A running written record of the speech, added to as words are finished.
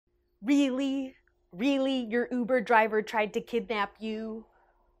Really? Really? Your Uber driver tried to kidnap you?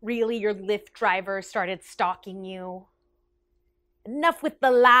 Really? Your Lyft driver started stalking you? Enough with the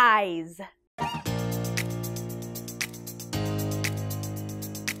lies.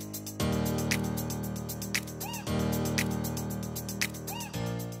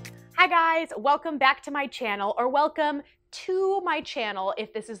 Hi guys, welcome back to my channel, or welcome to my channel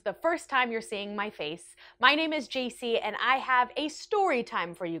if this is the first time you're seeing my face. My name is Jacy and I have a story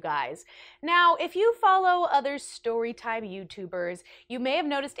time for you guys. Now, if you follow other story time YouTubers, you may have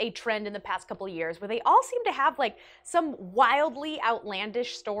noticed a trend in the past couple of years where they all seem to have like some wildly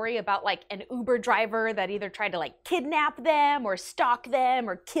outlandish story about like an Uber driver that either tried to like kidnap them or stalk them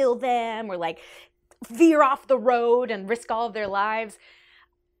or kill them or like veer off the road and risk all of their lives.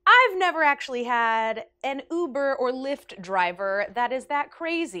 I've never actually had an Uber or Lyft driver that is that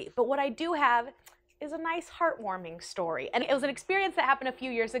crazy, but what I do have is a nice heartwarming story. And it was an experience that happened a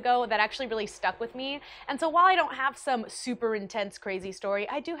few years ago that actually really stuck with me. And so while I don't have some super intense crazy story,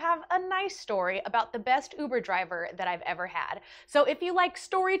 I do have a nice story about the best Uber driver that I've ever had. So if you like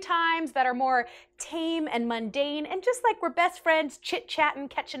story times that are more tame and mundane and just like we're best friends chit-chatting,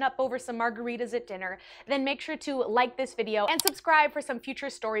 catching up over some margaritas at dinner, then make sure to like this video and subscribe for some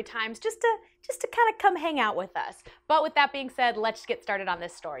future story times just to kind of come hang out with us. But with that being said, let's get started on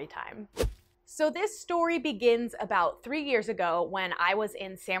this story time. So this story begins about 3 years ago when I was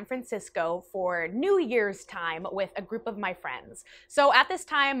in San Francisco for New Year's time with a group of my friends. So at this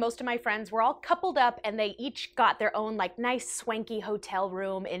time, most of my friends were all coupled up and they each got their own like nice swanky hotel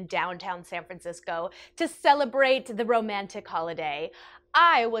room in downtown San Francisco to celebrate the romantic holiday.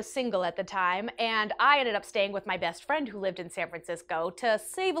 I was single at the time, and I ended up staying with my best friend who lived in San Francisco to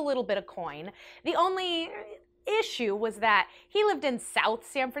save a little bit of coin. The only issue was that he lived in South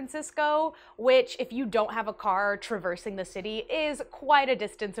San Francisco, which if you don't have a car traversing the city is quite a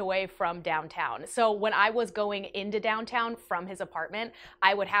distance away from downtown. So when I was going into downtown from his apartment,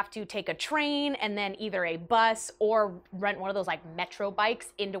 I would have to take a train and then either a bus or rent one of those like metro bikes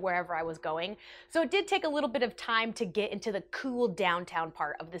into wherever I was going. So it did take a little bit of time to get into the cool downtown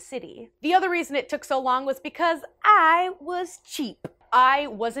part of the city. The other reason it took so long was because I was cheap. I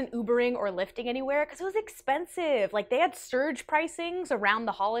wasn't Ubering or Lyfting anywhere because it was expensive. Like they had surge pricings around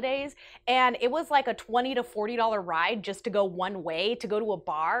the holidays and it was like a $20 to $40 ride just to go one way to go to a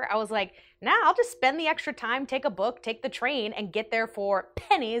bar. I was like, nah, I'll just spend the extra time, take a book, take the train and get there for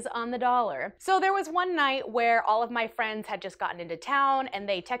pennies on the dollar. So there was one night where all of my friends had just gotten into town and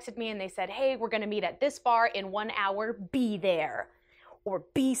they texted me and they said, hey, we're gonna meet at this bar in 1 hour, be there or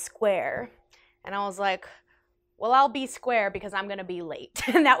be square. And I was like, well, I'll be square because I'm gonna be late.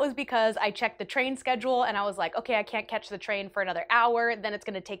 And that was because I checked the train schedule and I was like, okay, I can't catch the train for another hour. Then it's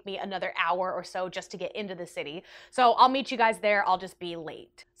gonna take me another hour or so just to get into the city. So I'll meet you guys there, I'll just be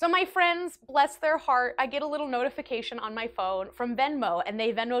late. So my friends, bless their heart, I get a little notification on my phone from Venmo and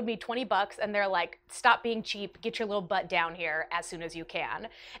they Venmo'd me 20 bucks and they're like, stop being cheap, get your little butt down here as soon as you can.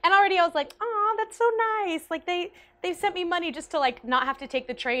 And already I was like, oh, that's so nice. Like they sent me money just to like not have to take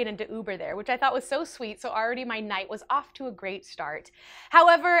the train and to Uber there, which I thought was so sweet. So already my night was off to a great start.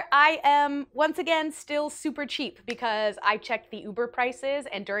 However, I am once again still super cheap because I checked the Uber prices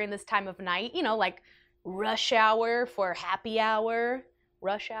and during this time of night, you know, like rush hour for happy hour,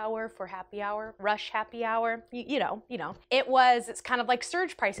 rush hour for happy hour, rush happy hour, you know, it's kind of like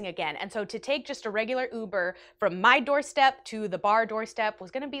surge pricing again. And so to take just a regular Uber from my doorstep to the bar doorstep was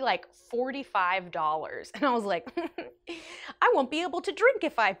gonna be like $45. And I was like, I won't be able to drink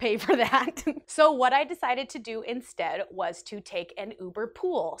if I pay for that. So what I decided to do instead was to take an Uber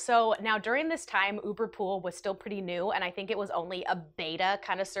Pool. So now during this time, Uber Pool was still pretty new and I think it was only a beta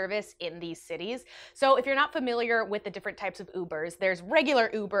kind of service in these cities. So if you're not familiar with the different types of Ubers, there's regular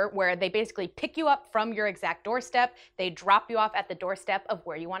Uber where they basically pick you up from your exact doorstep, they drop you off at the doorstep of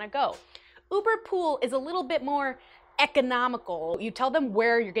where you want to go. Uber Pool is a little bit more economical. You tell them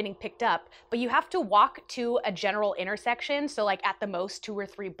where you're getting picked up, but you have to walk to a general intersection. So like at the most 2 or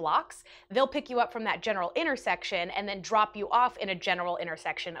 3 blocks, they'll pick you up from that general intersection and then drop you off in a general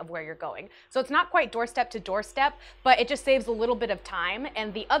intersection of where you're going. So it's not quite doorstep to doorstep, but it just saves a little bit of time.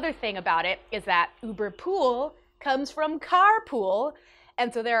 And the other thing about it is that Uber Pool comes from carpool.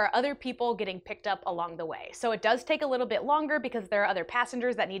 And so there are other people getting picked up along the way. So it does take a little bit longer because there are other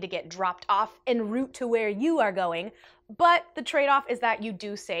passengers that need to get dropped off en route to where you are going. But the trade-off is that you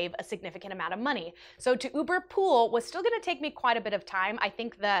do save a significant amount of money. So to Uber Pool was still gonna take me quite a bit of time. I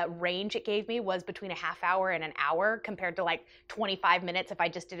think the range it gave me was between a half hour and an hour compared to like 25 minutes if I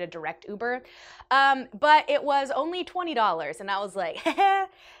just did a direct Uber. But it was only $20 and I was like,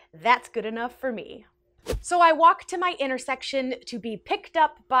 that's good enough for me. So I walk to my intersection to be picked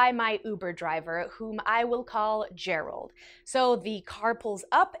up by my Uber driver, whom I will call Gerald. So the car pulls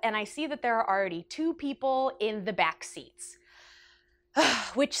up and I see that there are already 2 people in the back seats,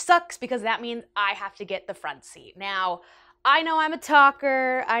 which sucks because that means I have to get the front seat. Now, I know I'm a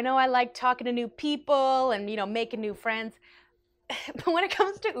talker. I know I like talking to new people and, making new friends. But when it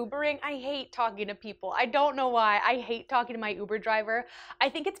comes to Ubering, I hate talking to people. I don't know why. I hate talking to my Uber driver. I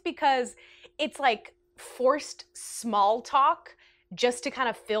think it's because it's like forced small talk just to kind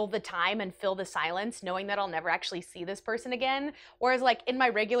of fill the time and fill the silence, knowing that I'll never actually see this person again. Whereas like in my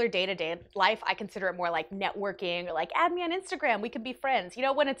regular day-to-day life, I consider it more like networking or like add me on Instagram, we could be friends.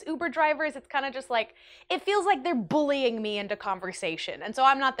 When it's Uber drivers, it's kind of just like, it feels like they're bullying me into conversation. And so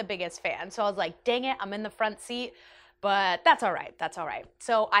I'm not the biggest fan. So I was like, dang it, I'm in the front seat. But that's all right, that's all right.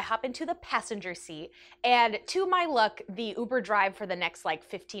 So I hop into the passenger seat, and to my luck, the Uber drive for the next like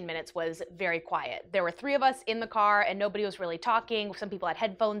 15 minutes was very quiet. There were 3 of us in the car and nobody was really talking. Some people had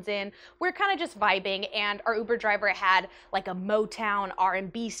headphones in. We were kind of just vibing, and our Uber driver had like a Motown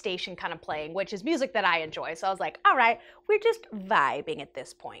R&B station kind of playing, which is music that I enjoy. So I was like, all right, we're just vibing at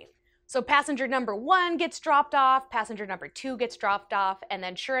this point. So passenger number 1 gets dropped off, passenger number 2 gets dropped off, and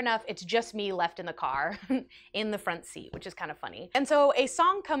then sure enough, it's just me left in the car in the front seat, which is kind of funny. And so a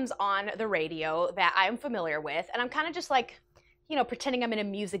song comes on the radio that I am familiar with, and I'm kind of just like, pretending I'm in a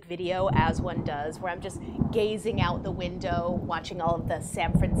music video, as one does, where I'm just gazing out the window, watching all of the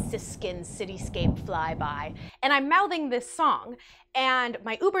San Franciscan cityscape fly by, and I'm mouthing this song. And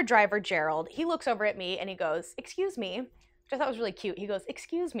my Uber driver, Gerald, he looks over at me and he goes, "Excuse me," which I thought was really cute. He goes,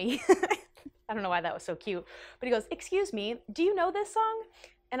 "Excuse me." I don't know why that was so cute, but he goes, "Excuse me, do you know this song?"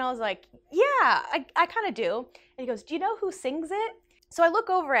 And I was like, "Yeah, I kind of do." And he goes, "Do you know who sings it?" So I look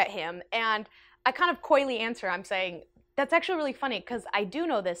over at him and I kind of coyly answer. I'm saying, "That's actually really funny because I do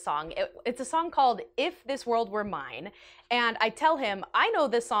know this song. It's a song called If This World Were Mine." And I tell him, I know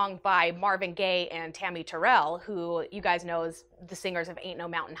this song by Marvin Gaye and Tammy Terrell, who you guys know is the singers of Ain't No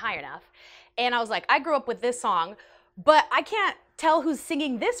Mountain High Enough. And I was like, I grew up with this song, but I can't tell who's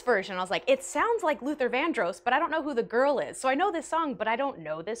singing this version. I was like, it sounds like Luther Vandross, but I don't know who the girl is. So I know this song, but I don't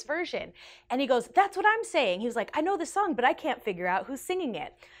know this version. And he goes, "That's what I'm saying." He was like, "I know this song, but I can't figure out who's singing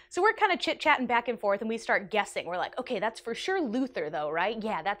it." So we're kind of chit-chatting back and forth, and we start guessing. We're like, okay, that's for sure Luther though, right?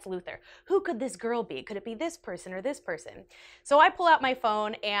 Yeah, that's Luther. Who could this girl be? Could it be this person or this person? So I pull out my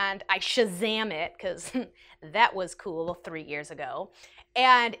phone and I Shazam it, because that was cool 3 years ago.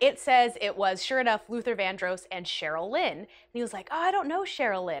 And it says it was, sure enough, Luther Vandross and Cheryl Lynn. And he was like, "Oh, I don't know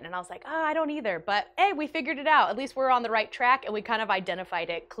Cheryl Lynn." And I was like, "Oh, I don't either." But hey, we figured it out. At least we're on the right track and we kind of identified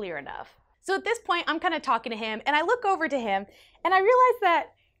it clear enough. So at this point, I'm kind of talking to him and I look over to him and I realize that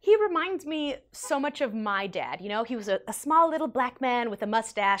he reminds me so much of my dad. He was a small little black man with a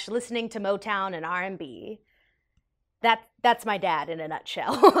mustache listening to Motown and R&B. That's my dad in a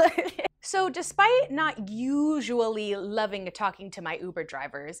nutshell. So despite not usually loving talking to my Uber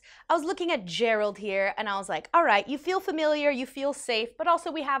drivers, I was looking at Gerald here and I was like, all right, you feel familiar, you feel safe, but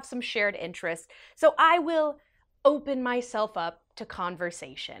also we have some shared interests. So I will open myself up to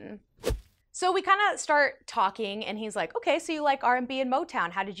conversation. So we kind of start talking and he's like, "Okay, so you like R&B and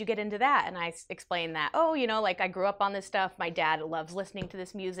Motown. How did you get into that?" And I explained that, "Oh, like I grew up on this stuff. My dad loves listening to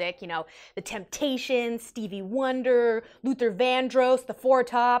this music. The Temptations, Stevie Wonder, Luther Vandross, the Four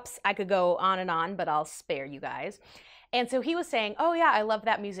Tops." I could go on, but I'll spare you guys. And so he was saying, "Oh yeah, I love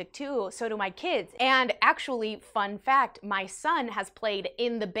that music too. So do my kids." And actually, fun fact, my son has played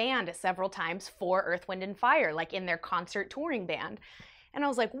in the band several times for Earth, Wind and Fire, like in their concert touring band. And I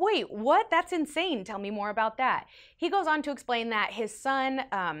was like, "Wait, what? That's insane. Tell me more about that." He goes on to explain that his son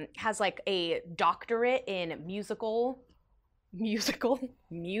has like a doctorate in music,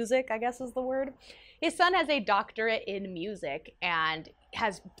 I guess is the word. His son has a doctorate in music and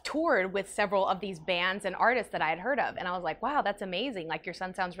has toured with several of these bands and artists that I had heard of. And I was like, "Wow, that's amazing. Like your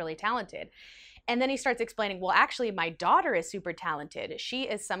son sounds really talented." And then he starts explaining, "Well, actually, my daughter is super talented. She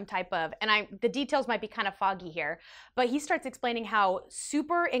is some type of," and the details might be kind of foggy here, but he starts explaining how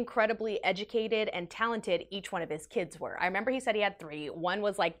super incredibly educated and talented each one of his kids were. I remember he said he had 3. One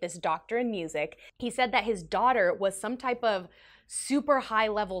was like this doctor in music. He said that his daughter was some type of super high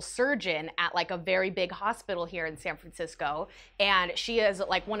level surgeon at like a very big hospital here in San Francisco. And she is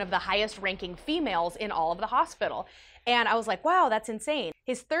like one of the highest ranking females in all of the hospital. And I was like, wow, that's insane.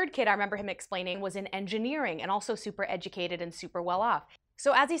 His 3rd kid, I remember him explaining, was in engineering and also super educated and super well off.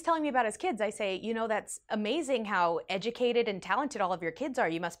 So as he's telling me about his kids, I say, "That's amazing how educated and talented all of your kids are.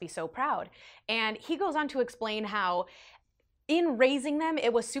 You must be so proud." And he goes on to explain how In raising them,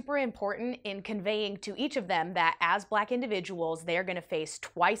 it was super important in conveying to each of them that as Black individuals, they're going to face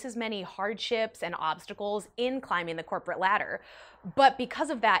twice as many hardships and obstacles in climbing the corporate ladder. But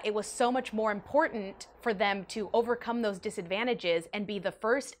because of that, it was so much more important for them to overcome those disadvantages and be the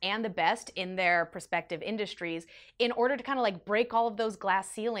first and the best in their respective industries in order to kind of like break all of those glass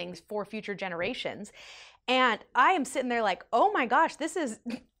ceilings for future generations. And I am sitting there like, oh my gosh, this is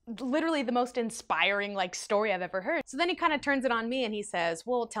literally the most inspiring like story I've ever heard. So then he kind of turns it on me and he says,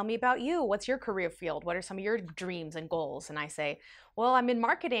 well, tell me about you. What's your career field? What are some of your dreams and goals? And I say, well, I'm in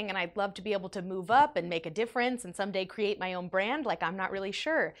marketing and I'd love to be able to move up and make a difference and someday create my own brand. Like, I'm not really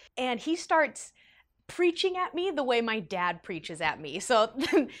sure. And he starts preaching at me the way my dad preaches at me. So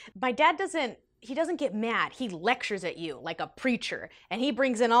my dad doesn't get mad. He lectures at you like a preacher, and he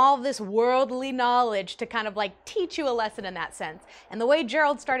brings in all this worldly knowledge to kind of like teach you a lesson in that sense. And the way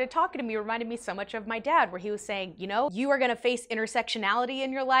Gerald started talking to me reminded me so much of my dad, where he was saying, you know, you are going to face intersectionality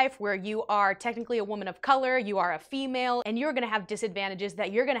in your life where you are technically a woman of color, you are a female, and you're going to have disadvantages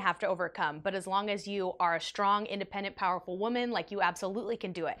that you're going to have to overcome. But as long as you are a strong, independent, powerful woman, like, you absolutely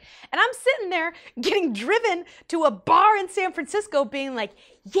can do it. And I'm sitting there getting driven to a bar in San Francisco being like,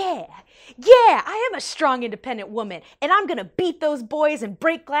 yeah, I am a strong, independent woman, and I'm gonna beat those boys and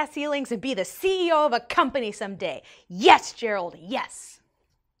break glass ceilings and be the CEO of a company someday. Yes, Gerald, yes.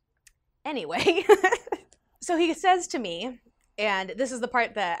 Anyway, so he says to me, and this is the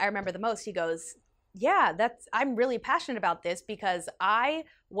part that I remember the most, he goes, yeah, I'm really passionate about this because I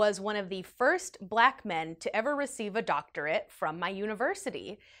was one of the first Black men to ever receive a doctorate from my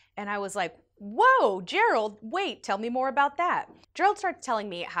university. And I was like, whoa, Gerald, wait, tell me more about that. Gerald starts telling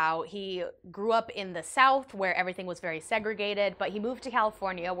me how he grew up in the South where everything was very segregated, but he moved to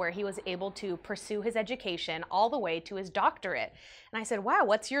California where he was able to pursue his education all the way to his doctorate. And I said, wow,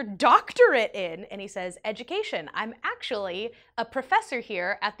 what's your doctorate in? And he says, education. I'm actually a professor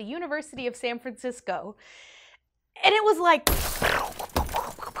here at the University of San Francisco. And it was like,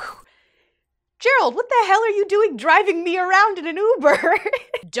 Gerald, what the hell are you doing driving me around in an Uber?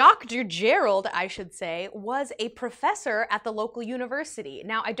 Dr. Gerald, I should say, was a professor at the local university.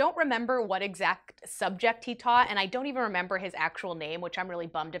 Now, I don't remember what exact subject he taught, and I don't even remember his actual name, which I'm really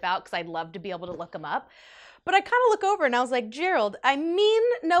bummed about because I'd love to be able to look him up. But I kind of look over and I was like, Gerald, I mean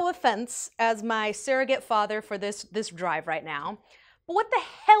no offense as my surrogate father for this drive right now, but what the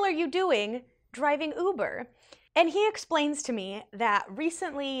hell are you doing driving Uber? And he explains to me that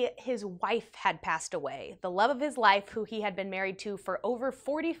recently his wife had passed away. The love of his life, who he had been married to for over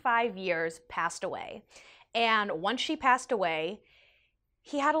 45 years, passed away. And once she passed away,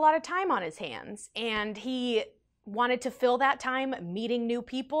 he had a lot of time on his hands, and he wanted to fill that time meeting new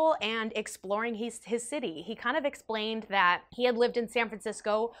people and exploring his city. He kind of explained that he had lived in San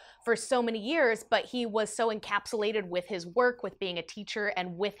Francisco for so many years, but he was so encapsulated with his work, with being a teacher,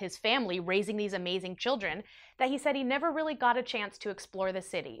 and with his family, raising these amazing children, that he said he never really got a chance to explore the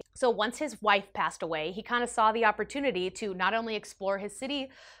city. So once his wife passed away, he kind of saw the opportunity to not only explore his city,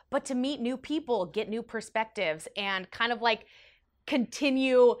 but to meet new people, get new perspectives, and kind of like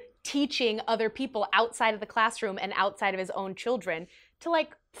continue teaching other people outside of the classroom and outside of his own children to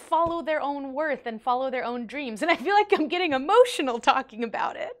like follow their own worth and follow their own dreams. And I feel like I'm getting emotional talking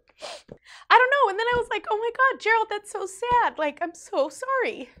about it. I don't know. And then I was like, oh my God, Gerald, that's so sad. Like, I'm so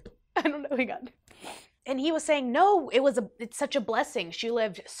sorry. I don't know. Hang on. And he was saying, no, it's such a blessing. She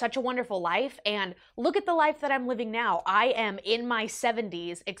lived such a wonderful life. And look at the life that I'm living now. I am in my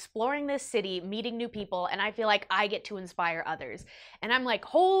 70s, exploring this city, meeting new people, and I feel like I get to inspire others. And I'm like,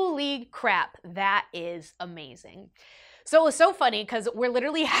 holy crap, that is amazing. So it was so funny because we're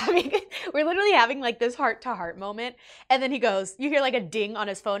literally having like this heart-to-heart moment. And then he goes, you hear like a ding on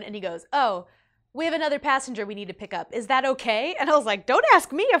his phone, and he goes, oh, we have another passenger we need to pick up. Is that okay? And I was like, don't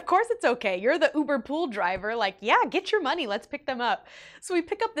ask me. Of course it's okay. You're the Uber pool driver. Like, yeah, get your money. Let's pick them up. So we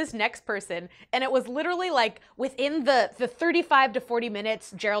pick up this next person, and it was literally like within the 35 to 40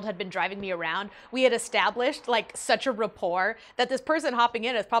 minutes Gerald had been driving me around, we had established like such a rapport that this person hopping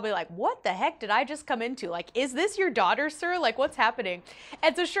in is probably like, what the heck did I just come into? Like, is this your daughter, sir? Like, what's happening?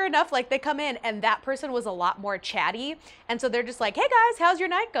 And so sure enough, like they come in, and that person was a lot more chatty. And so they're just like, hey guys, how's your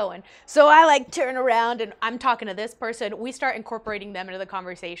night going? So I like turn around and I'm talking to this person. We start incorporating them into the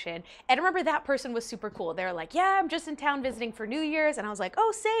conversation. And I remember that person was super cool. They were like, yeah, I'm just in town visiting for New Year's. And I was like,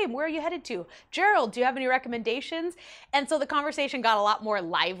 oh, same. Where are you headed to? Gerald, do you have any recommendations? And so the conversation got a lot more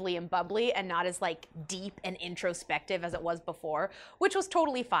lively and bubbly and not as like deep and introspective as it was before, which was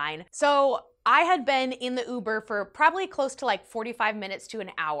totally fine. So I had been in the Uber for probably close to like 45 minutes to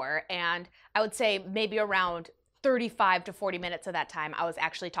an hour. And I would say maybe around 35 to 40 minutes of that time, I was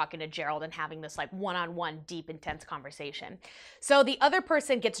actually talking to Gerald and having this like one-on-one deep, intense conversation. So the other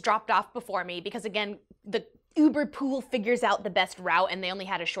person gets dropped off before me because, again, the Uber pool figures out the best route and they only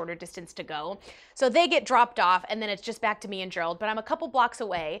had a shorter distance to go. So they get dropped off and then it's just back to me and Gerald, but I'm a couple blocks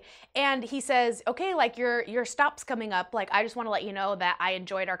away and he says, okay, like your stop's coming up. Like, I just want to let you know that I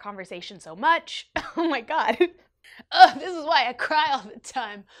enjoyed our conversation so much. Oh my God. This is why I cry all the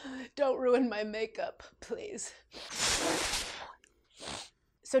time. Don't ruin my makeup, please.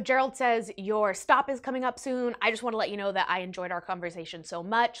 So Gerald says, your stop is coming up soon. I just want to let you know that I enjoyed our conversation so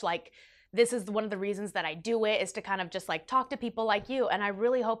much. Like, this is one of the reasons that I do it, is to kind of just like talk to people like you. And I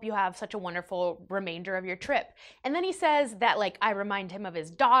really hope you have such a wonderful remainder of your trip. And then he says that like I remind him of his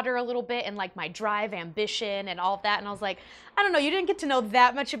daughter a little bit and like my drive, ambition and all of that. And I was like, I don't know, you didn't get to know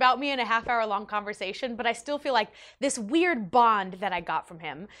that much about me in a half-hour long conversation, but I still feel like this weird bond that I got from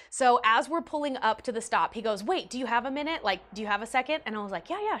him. So as we're pulling up to the stop, he goes, wait, do you have a minute? Like, do you have a second? And I was like,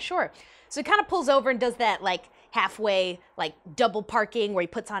 yeah, sure. So he kind of pulls over and does that like halfway, like double parking where he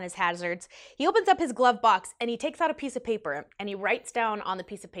puts on his hazards. He opens up his glove box and he takes out a piece of paper and he writes down on the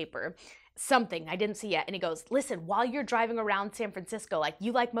piece of paper something I didn't see yet. And he goes, listen, while you're driving around San Francisco, like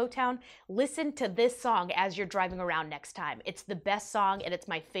you like Motown, listen to this song as you're driving around next time. It's the best song and it's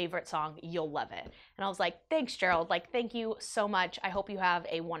my favorite song. You'll love it. And I was like, thanks, Gerald. Like, thank you so much. I hope you have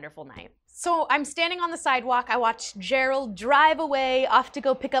a wonderful night. So I'm standing on the sidewalk. I watched Gerald drive away off to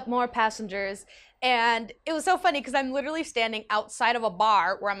go pick up more passengers. And it was so funny because I'm literally standing outside of a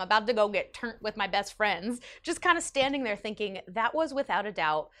bar where I'm about to go get turned with my best friends, just kind of standing there thinking that was without a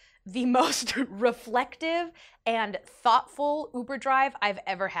doubt the most reflective and thoughtful Uber drive I've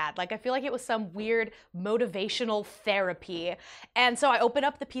ever had. Like, I feel like it was some weird motivational therapy. And so I opened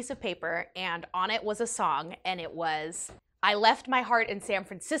up the piece of paper and on it was a song, and it was I Left My Heart in San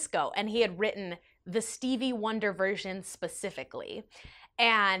Francisco, and he had written the Stevie Wonder version specifically.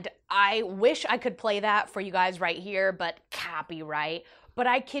 And I wish I could play that for you guys right here, but copyright. But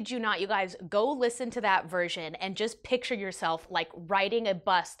I kid you not, you guys, go listen to that version and just picture yourself like riding a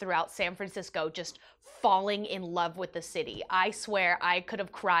bus throughout San Francisco, just falling in love with the city. I swear I could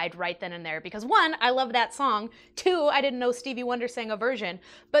have cried right then and there because 1, I love that song. 2, I didn't know Stevie Wonder sang a version.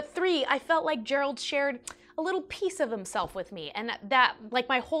 But 3, I felt like Gerald shared a little piece of himself with me, and that like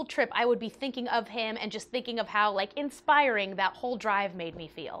my whole trip I would be thinking of him and just thinking of how like inspiring that whole drive made me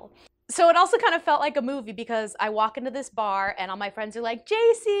feel. So it also kind of felt like a movie because I walk into this bar and all my friends are like,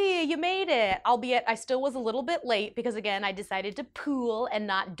 Jacy, you made it. Albeit I still was a little bit late because, again, I decided to pool and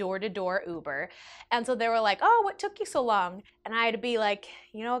not door-to-door Uber. And so they were like, oh, what took you so long? And I had to be like,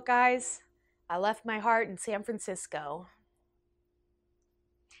 you know what, guys? I left my heart in San Francisco.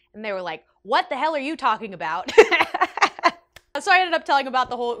 And they were like, what the hell are you talking about? So I ended up telling about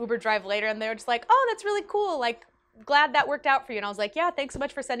the whole Uber drive later, and they were just like, oh, that's really cool. Like, glad that worked out for you. And I was like, yeah, thanks so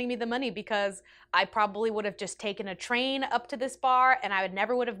much for sending me the money, because I probably would have just taken a train up to this bar and I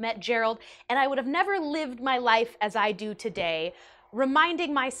never would have met Gerald, and I would have never lived my life as I do today,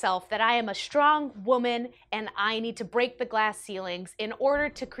 reminding myself that I am a strong woman and I need to break the glass ceilings in order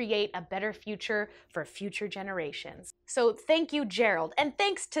to create a better future for future generations. So thank you, Gerald. And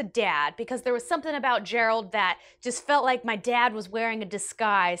thanks to Dad, because there was something about Gerald that just felt like my dad was wearing a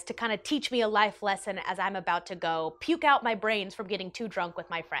disguise to kind of teach me a life lesson as I'm about to go puke out my brains from getting too drunk with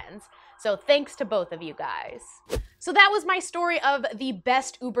my friends. So thanks to both of you guys. So that was my story of the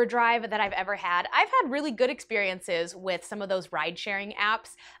best Uber drive that I've ever had. I've had really good experiences with some of those ride-sharing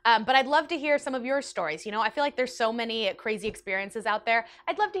apps, but I'd love to hear some of your stories. You know, I feel like there's so many crazy experiences out there.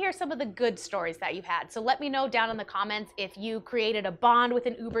 I'd love to hear some of the good stories that you've had. So let me know down in the comments if you created a bond with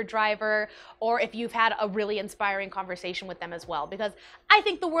an Uber driver or if you've had a really inspiring conversation with them as well, because I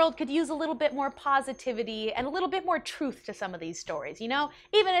think the world could use a little bit more positivity and a little bit more truth to some of these stories, you know?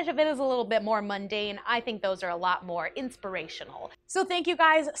 Even if it is a little bit more mundane, I think those are a lot more inspirational. So thank you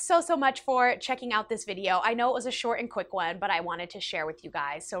guys so much for checking out this video. I know it was a short and quick one, but I wanted to share with you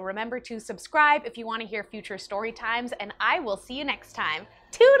guys. So remember to subscribe if you want to hear future story times, and I will see you next time.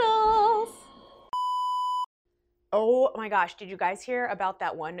 Toodles! Oh my gosh, did you guys hear about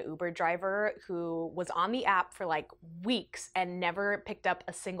that one Uber driver who was on the app for like weeks and never picked up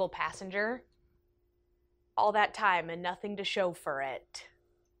a single passenger? All that time and nothing to show for it.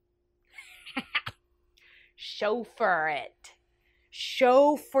 Chauffeur it.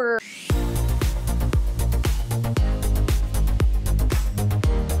 Chauffeur.